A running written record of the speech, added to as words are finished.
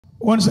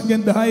Once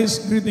again, the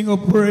highest greeting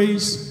of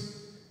praise,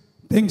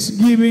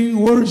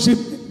 thanksgiving, worship,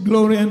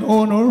 glory, and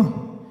honor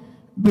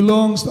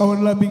belongs to our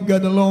loving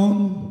God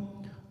alone,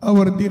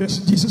 our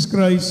dearest Jesus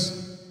Christ.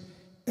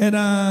 And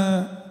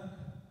I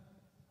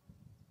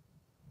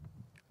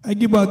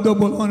give a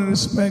double honor and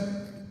respect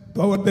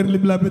to our dearly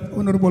beloved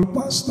Honorable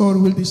Pastor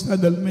Wiltis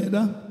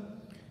Almeida.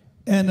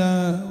 And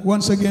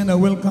once again, I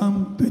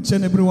welcome to each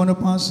and every one of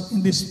us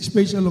in this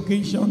special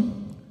occasion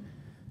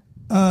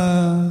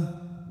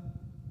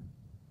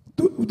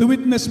to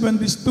witness when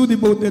these two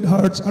devoted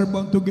hearts are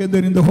bound together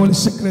in the holy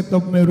secret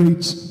of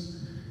marriage.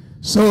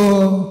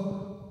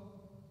 So,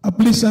 a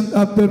pleasant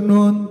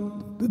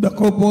afternoon to the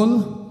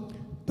couple,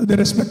 to the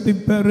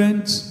respective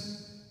parents,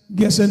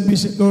 guests and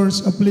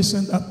visitors, a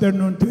pleasant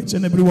afternoon to each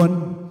and every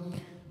one.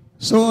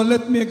 So,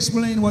 let me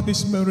explain what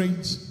is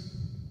marriage.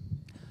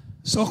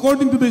 So,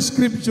 according to the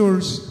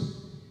scriptures,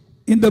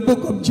 in the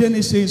book of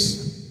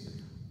Genesis,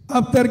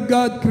 after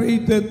God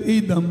created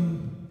Adam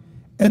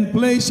and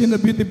placed in a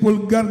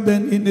beautiful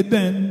garden in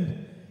Eden,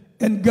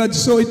 and God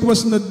saw it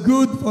was not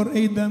good for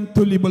Adam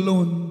to live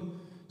alone.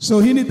 So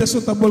he needed a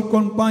suitable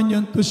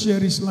companion to share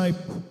his life.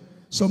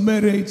 So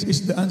marriage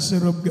is the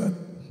answer of God.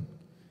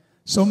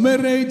 So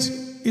marriage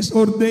is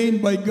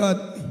ordained by God.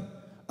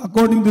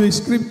 According to the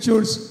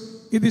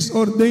scriptures, it is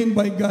ordained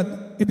by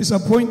God. It is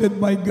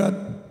appointed by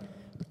God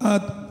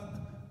at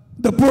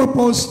the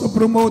purpose to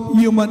promote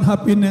human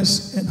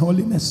happiness and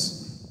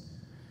holiness.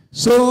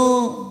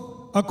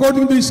 So,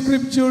 according to the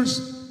scriptures,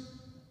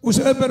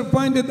 whosoever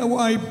findeth a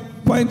wife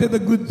findeth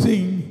a good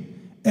thing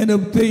and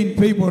obtain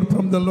favor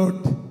from the Lord.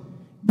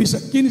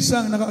 Bisag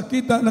kinsang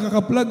nakakita,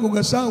 nakakaplag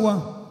og asawa,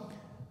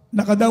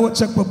 nakadawat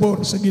siyag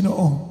pabor sa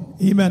Ginoo.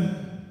 Amen.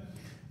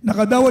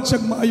 Nakadawat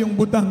siyag maayong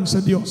butang sa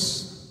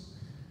Dios.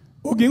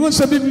 O gingon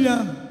sa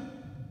Biblia,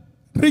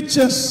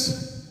 riches,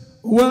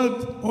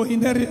 wealth, or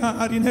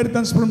are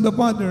inheritance from the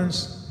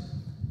fathers,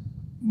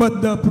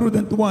 but the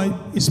prudent wife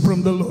is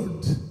from the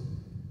Lord.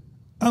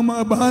 Ang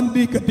mga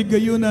bahandi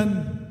katigayunan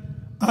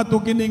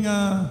ato kining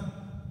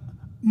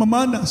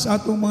mamana sa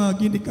atong mga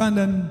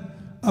ginikanan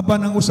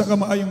apan ang usa ka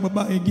maayong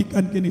babae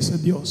gikan kini sa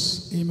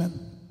Dios. Amen.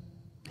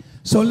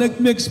 So let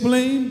me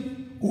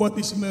explain what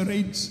is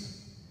marriage.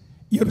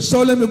 Your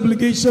solemn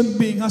obligation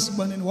being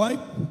husband and wife.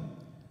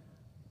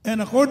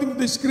 And according to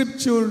the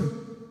scripture,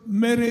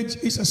 marriage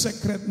is a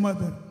sacred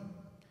matter.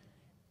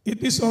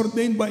 It is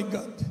ordained by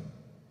God.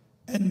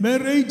 And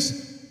marriage,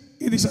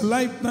 it is a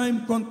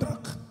lifetime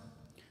contract.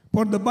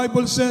 For the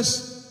Bible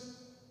says,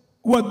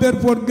 what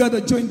therefore God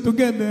hath joined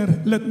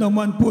together, let no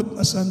man put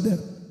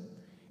asunder.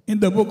 In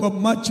the book of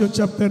Matthew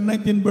chapter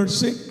 19 verse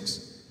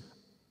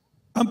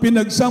 6, ang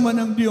pinagsama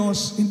ng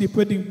Diyos, hindi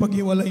pwedeng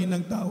paghiwalayin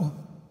ng tao.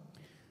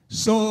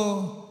 So,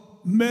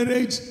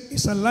 marriage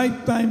is a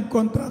lifetime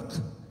contract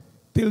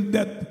till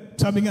death.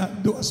 Sabi nga,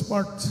 do us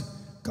part.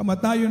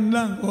 Kamatayan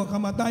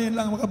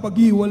lang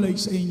makapaghiwalay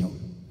sa inyo.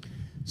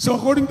 So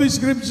according to the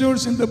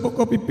scriptures in the book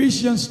of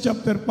Ephesians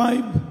chapter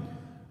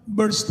 5,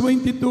 verse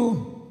 22,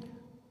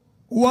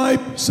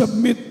 wife,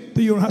 submit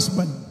to your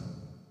husband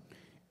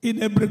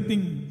in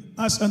everything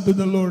as unto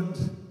the Lord.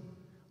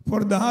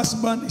 For the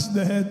husband is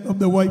the head of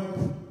the wife.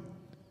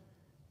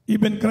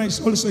 Even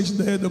Christ also is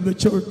the head of the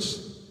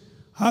church.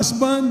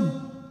 Husband,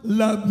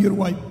 love your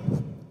wife.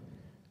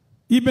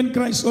 Even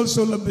Christ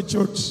also loved the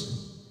church.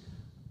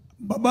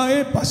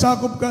 Babae,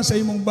 pasakop ka sa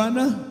imong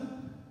bana,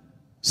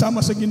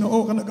 sama sa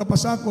Ginoo ka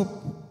nagapasakop,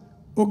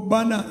 ug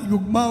bana,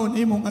 igugmaon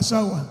imong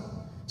asawa,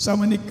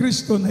 sama ni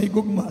Kristo na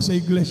igugma sa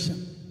iglesia.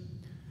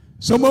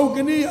 So mao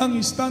kini ang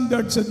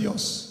standard sa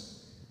Dios,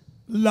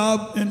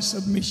 love and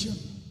submission.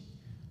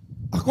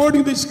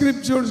 According to the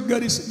scriptures,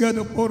 God is God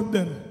of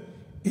order.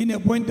 He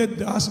appointed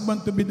the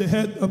husband to be the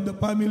head of the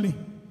family.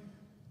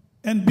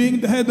 And being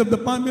the head of the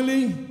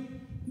family,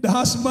 the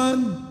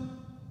husband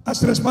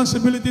has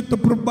responsibility to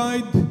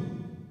provide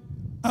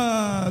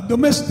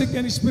domestic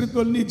and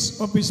spiritual needs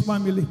of his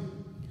family.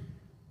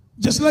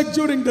 Just like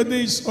during the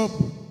days of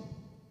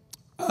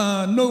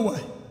Noah.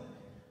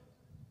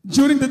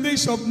 During the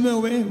days of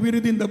Noah, we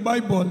read in the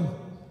Bible,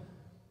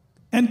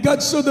 and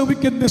God saw the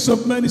wickedness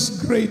of man is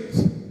great,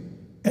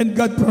 and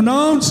God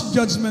pronounced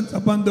judgment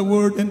upon the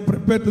world and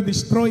prepared to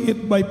destroy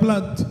it by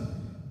flood.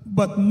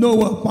 But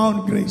Noah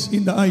found grace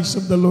in the eyes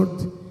of the Lord.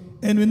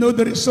 And we know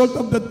the result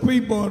of that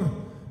favor.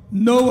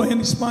 Noah and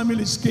his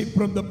family escaped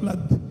from the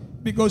flood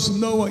because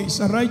Noah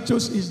is a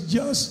righteous, is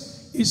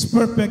just, is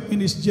perfect in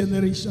his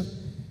generation.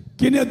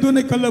 Kini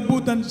adunay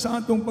kalabutan sa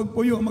atong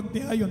pagpuyo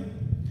magtiayon.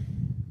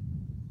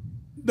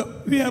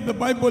 We have the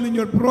Bible in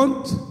your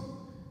front.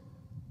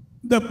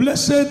 The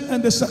blessed and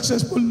the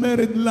successful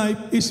married life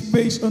is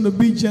based on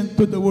obedience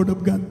to the Word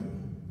of God.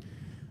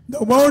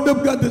 The Word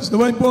of God, that's the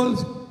Bible,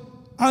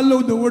 allow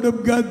the Word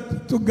of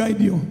God to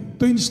guide you,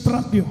 to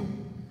instruct you,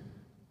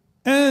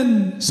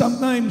 and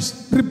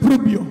sometimes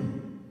reprove you.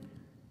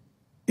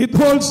 It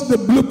holds the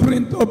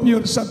blueprint of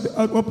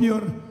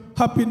your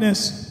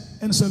happiness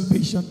and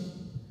salvation.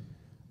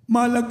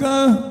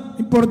 Mahalaga,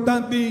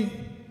 importante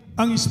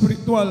ang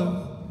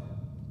spiritual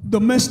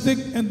domestic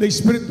and the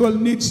spiritual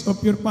needs of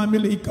your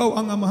family.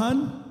 Ikaw ang amahan,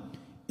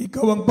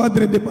 ikaw ang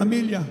padre de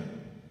pamilya.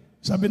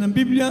 Sabi ng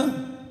Biblia,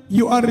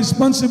 you are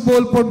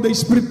responsible for the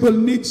spiritual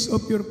needs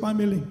of your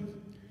family.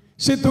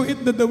 See to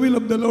it that the will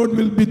of the Lord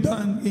will be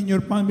done in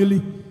your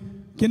family.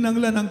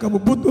 Kinanglan ang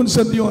kabubuton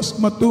sa Diyos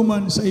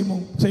matuman sa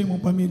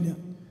imong pamilya.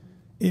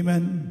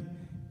 Amen.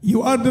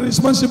 You are the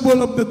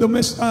responsible of the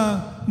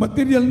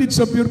material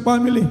needs of your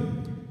family.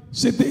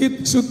 See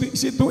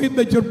to it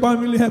that your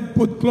family have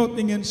food,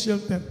 clothing, and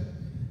shelter.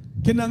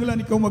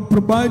 Kinanglan ikaw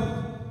mag-provide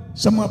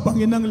sa mga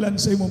panginanglan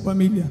sa imong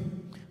pamilya.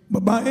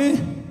 Babae,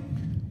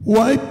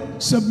 wife,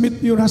 submit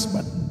your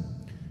husband.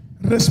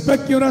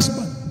 Respect your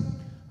husband.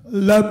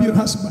 Love your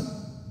husband.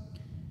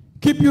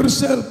 Keep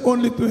yourself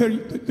only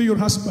to your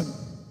husband.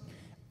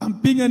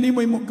 Ampingan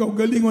nimo imong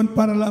kaugalingon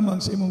para lamang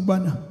sa imong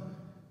bana.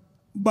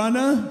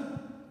 Bana,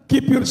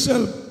 keep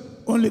yourself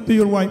only to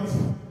your wife.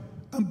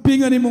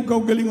 Ampingan imong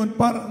kaugalingon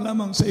para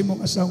lamang sa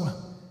imong asawa.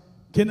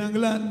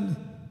 Kinanglan,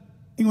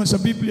 ingon sa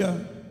Biblia,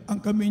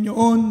 ang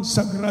kaminyoon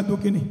sagrado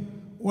kini.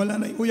 Wala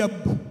na'y uyab.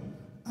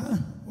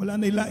 Wala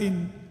na'y lain.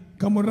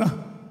 Kamura.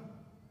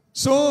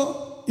 So,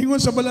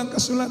 ingon sa balang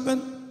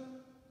kasulatan,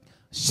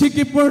 seek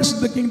ye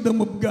first the kingdom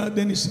of God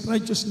and His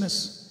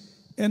righteousness,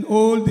 and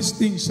all these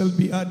things shall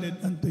be added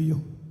unto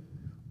you.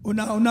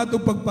 Una-una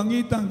itong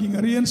pagpangita ang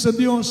gingarian sa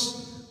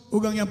Diyos,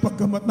 ug ang iyang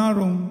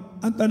pagkamatnarong,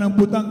 ang tanang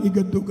butang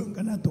igadugang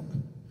kanato.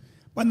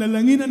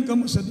 Panalanginan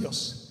kamo sa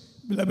Diyos.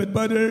 Beloved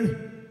brother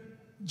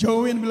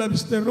Joey and beloved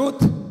sister Ruth,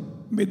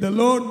 may the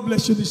Lord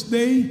bless you this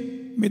day.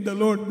 May the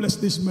Lord bless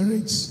this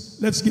marriage.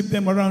 Let's give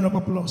them a round of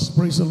applause.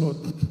 Praise the Lord.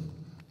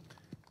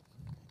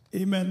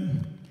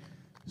 Amen.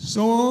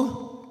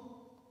 So,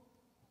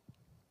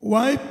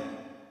 wife,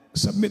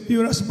 submit to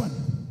your husband.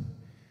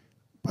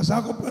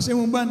 Pasakop ka sa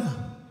imong bana.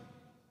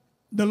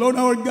 The Lord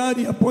our God,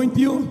 He appoint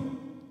you.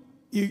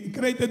 He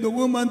created a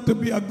woman to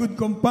be a good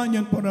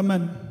companion for a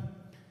man.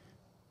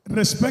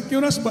 Respect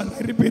your husband.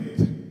 I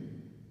repeat.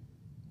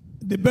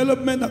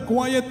 Development a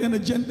quiet and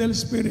a gentle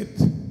spirit.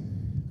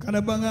 Kada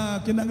ba nga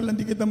kinanglan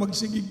di kita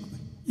magsigig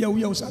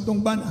yaw-yaw sa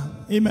atong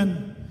bana.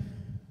 Amen.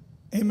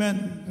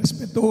 Amen.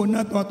 Respetuhon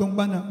nato atong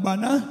bana.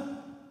 Bana,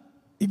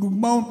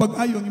 igugmaon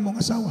pag-ayon imong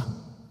asawa.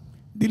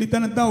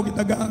 Dilitan ng tao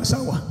gitaga ang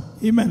asawa.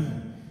 Amen.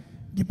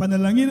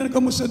 Gipanalanginan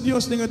kamo sa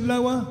Dios ning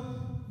adlaw.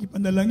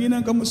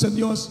 Gipanalanginan kamo sa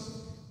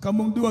Dios.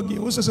 Kamong duwa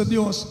giusa sa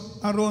Dios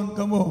aron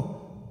kamo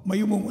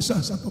mayumong usa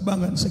sa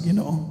tubangan sa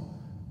Ginoo.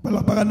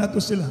 Palapakan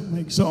nato sila.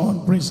 May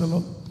igsoon. Praise the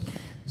Lord.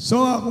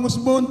 So, akong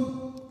husband,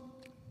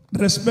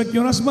 respect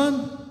your husband,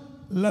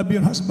 love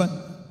your husband.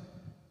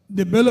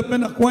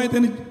 Development a quiet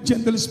and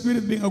gentle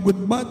spirit, being a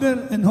good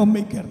mother and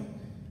homemaker.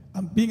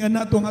 Ampingan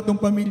nato ang atong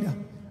pamilya.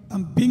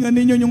 Ampingan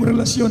ninyo yung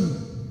relasyon.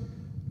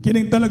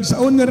 Kining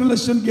talagsaon nga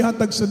relasyon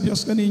gihatag sa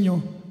Dios kaninyo.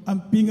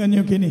 Ampingan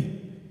niyo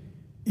kini.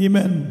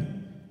 Amen.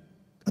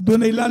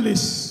 Adunay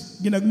lalis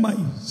ginagmay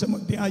sa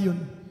magtiayon.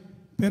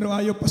 Pero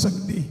ayaw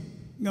pasagdi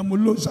nga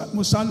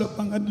musalop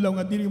ang adlaw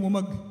nga dili mo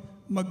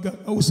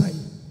mag-ausay.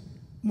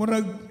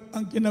 Murag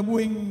ang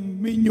kinabuhing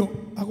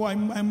minyo, ako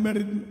I'm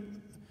married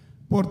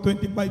for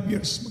 25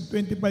 years. Mag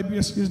 25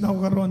 years na ako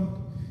karon.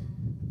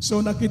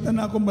 So nakita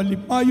na ako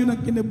malipayo ng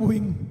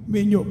kinabuhing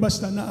minyo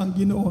basta na ang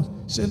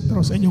Ginoo sentro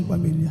sa inyong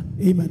pamilya.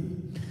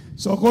 Amen.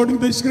 So according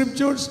to the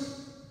scriptures,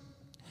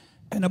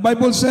 and the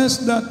Bible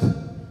says that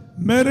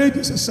marriage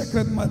is a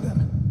sacred matter.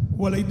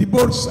 Walay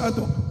divorce sa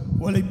ato,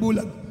 walay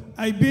bulag.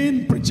 I've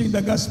been preaching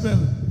the gospel,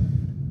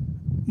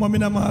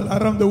 maminamahal,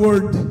 around the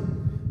world.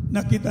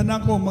 Nakita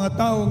na ko mga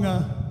tao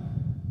nga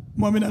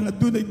maminang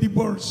dunay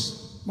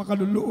divorce,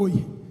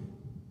 makaluluoy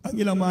ang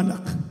ilang mga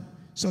anak.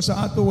 So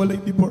sa ato walay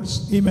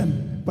divorce.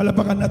 Amen.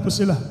 Palapakan nato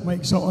sila,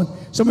 may igsoon.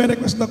 So may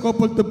request the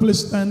couple to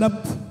please stand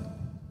up.